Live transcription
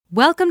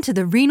Welcome to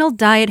the Renal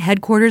Diet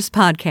Headquarters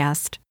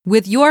podcast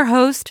with your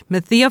host,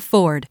 Mathia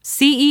Ford,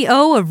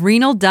 CEO of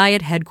Renal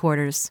Diet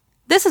Headquarters.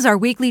 This is our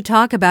weekly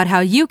talk about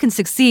how you can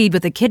succeed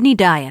with a kidney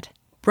diet.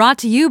 Brought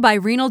to you by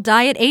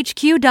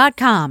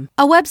RenalDietHQ.com,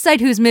 a website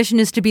whose mission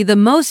is to be the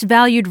most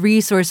valued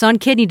resource on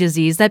kidney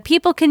disease that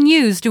people can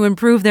use to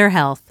improve their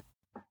health.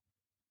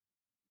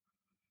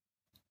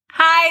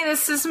 Hi,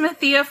 this is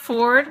Mathia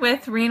Ford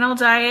with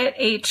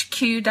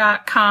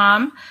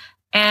RenalDietHQ.com.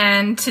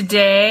 And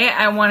today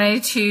I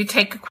wanted to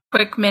take a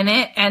quick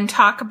minute and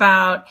talk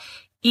about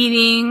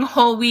eating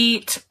whole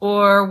wheat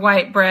or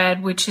white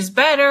bread, which is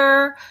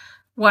better.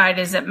 Why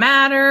does it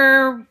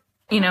matter?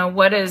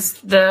 What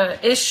is the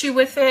issue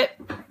with it?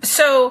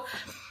 So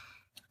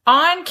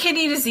on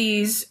kidney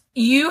disease,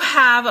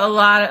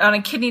 on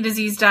a kidney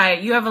disease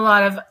diet, you have a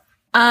lot of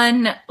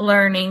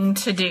unlearning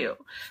to do.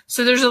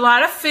 So there's a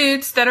lot of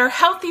foods that are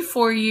healthy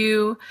for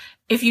you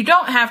if you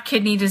don't have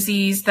kidney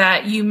disease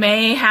that you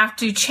may have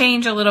to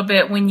change a little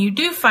bit when you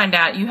do find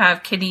out you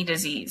have kidney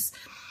disease.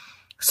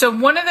 So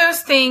one of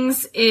those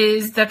things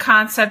is the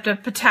concept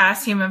of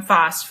potassium and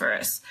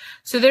phosphorus.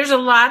 So there's a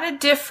lot of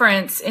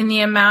difference in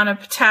the amount of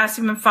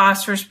potassium and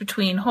phosphorus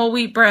between whole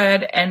wheat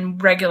bread and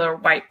regular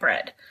white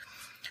bread.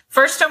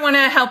 First, I want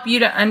to help you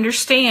to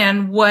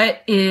understand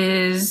what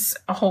is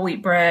a whole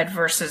wheat bread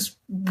versus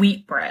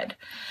wheat bread.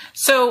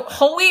 So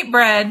whole wheat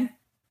bread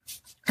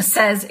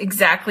says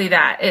exactly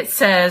that. It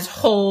says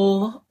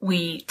whole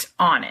wheat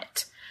on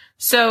it.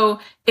 So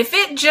if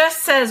it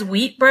just says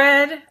wheat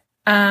bread,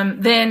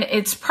 then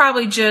it's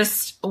probably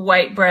just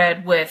white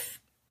bread with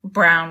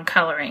brown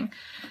coloring.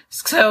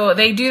 So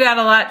they do that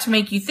a lot to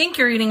make you think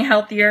you're eating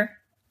healthier,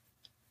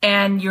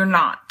 and you're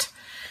not.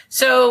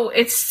 So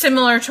it's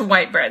similar to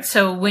white bread.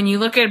 So when you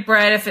look at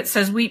bread, if it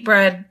says wheat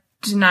bread,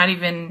 it's not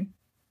even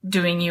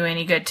doing you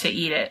any good to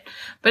eat it.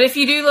 But if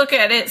you do look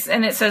at it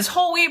and it says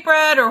whole wheat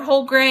bread or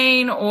whole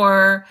grain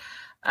or,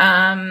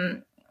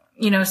 7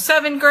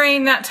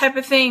 grain, that type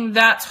of thing,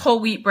 that's whole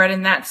wheat bread,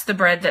 and that's the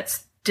bread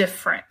that's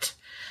different.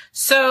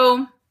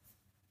 So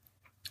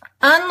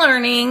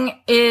unlearning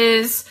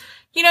is,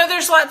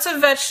 there's lots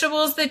of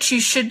vegetables that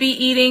you should be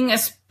eating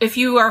if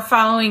you are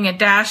following a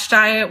DASH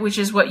diet, which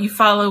is what you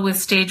follow with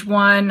stage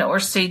 1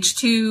 or stage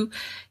 2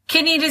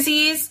 kidney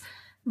disease.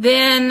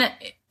 Then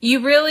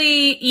you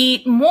really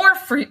eat more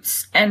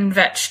fruits and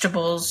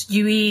vegetables.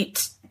 You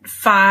eat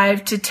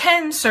 5 to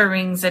 10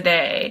 servings a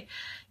day.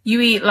 You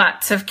eat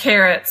lots of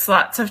carrots,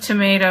 lots of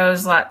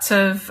tomatoes, lots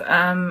of,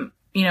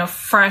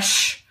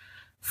 fresh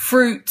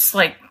fruits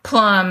like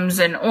plums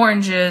and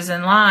oranges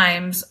and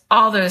limes,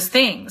 all those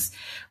things.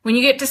 When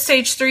you get to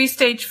stage 3,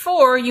 stage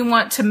 4, you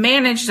want to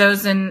manage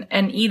those and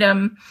eat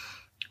them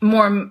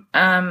more,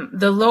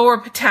 the lower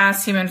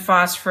potassium and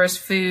phosphorus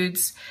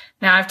foods.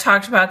 Now, I've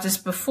talked about this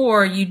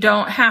before. You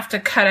don't have to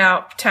cut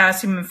out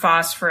potassium and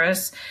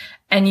phosphorus,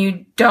 and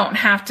you don't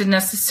have to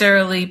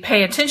necessarily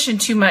pay attention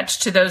too much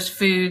to those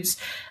foods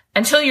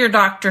until your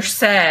doctor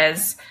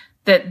says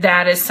that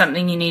that is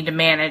something you need to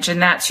manage.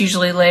 And that's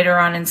usually later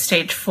on in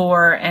stage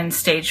 4 and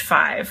stage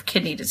 5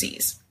 kidney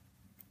disease.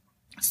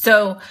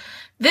 So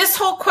this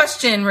whole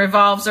question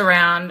revolves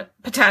around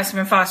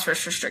potassium and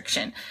phosphorus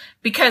restriction,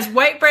 because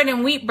white bread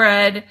and wheat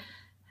bread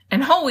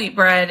and whole wheat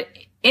bread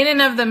in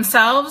and of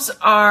themselves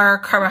are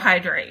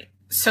carbohydrate.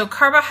 So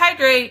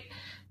carbohydrate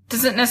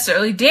doesn't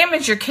necessarily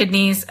damage your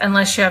kidneys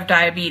unless you have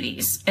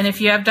diabetes. And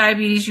if you have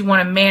diabetes, you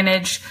want to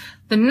manage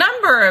the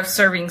number of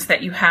servings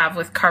that you have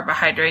with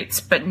carbohydrates,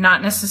 but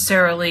not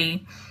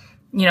necessarily,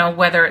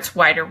 whether it's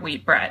white or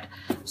wheat bread.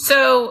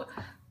 So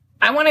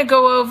I want to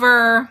go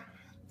over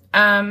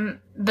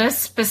the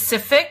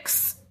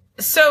specifics.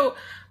 So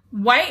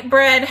white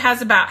bread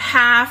has about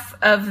half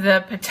of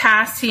the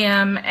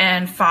potassium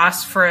and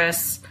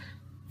phosphorus,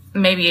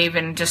 maybe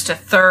even just a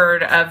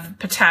third of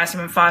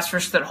potassium and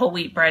phosphorus that whole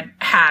wheat bread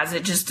has.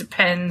 It just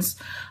depends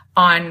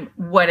on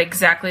what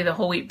exactly the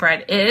whole wheat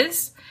bread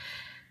is.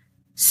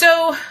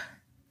 So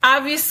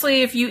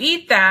obviously, if you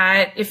eat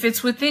that, if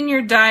it's within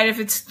your diet, if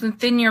it's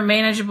within your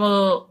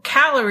manageable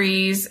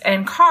calories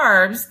and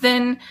carbs,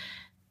 then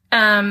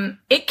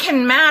it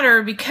can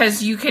matter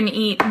because you can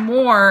eat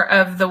more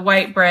of the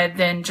white bread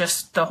than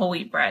just the whole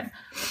wheat bread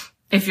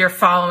if you're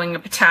following a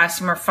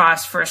potassium or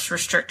phosphorus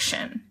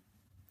restriction.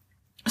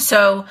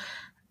 So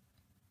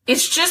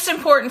it's just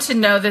important to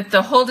know that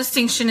the whole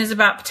distinction is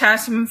about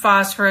potassium and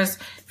phosphorus.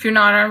 If you're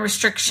not on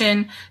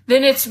restriction,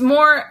 then it's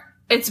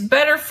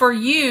better for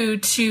you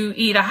to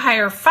eat a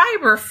higher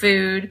fiber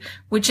food,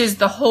 which is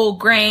the whole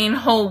grain,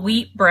 whole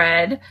wheat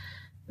bread,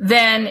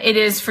 than it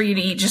is for you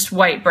to eat just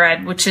white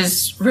bread, which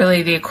is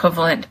really the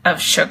equivalent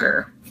of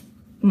sugar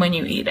when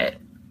you eat it.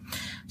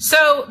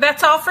 So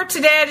that's all for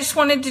today. I just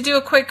wanted to do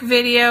a quick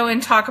video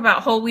and talk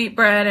about whole wheat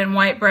bread and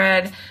white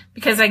bread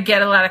because I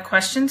get a lot of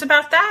questions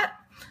about that.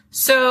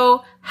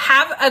 So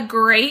have a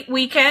great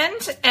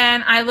weekend,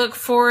 and I look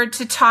forward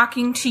to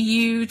talking to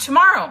you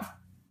tomorrow.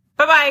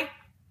 Bye-bye.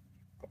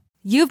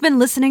 You've been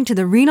listening to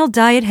the Renal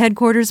Diet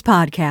Headquarters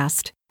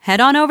podcast.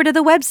 Head on over to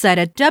the website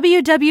at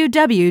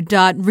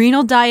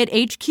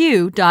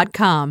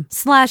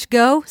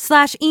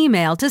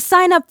www.renaldiethq.com/go/email to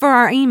sign up for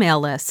our email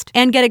list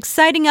and get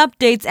exciting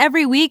updates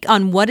every week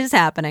on what is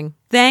happening.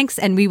 Thanks,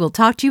 and we will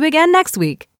talk to you again next week.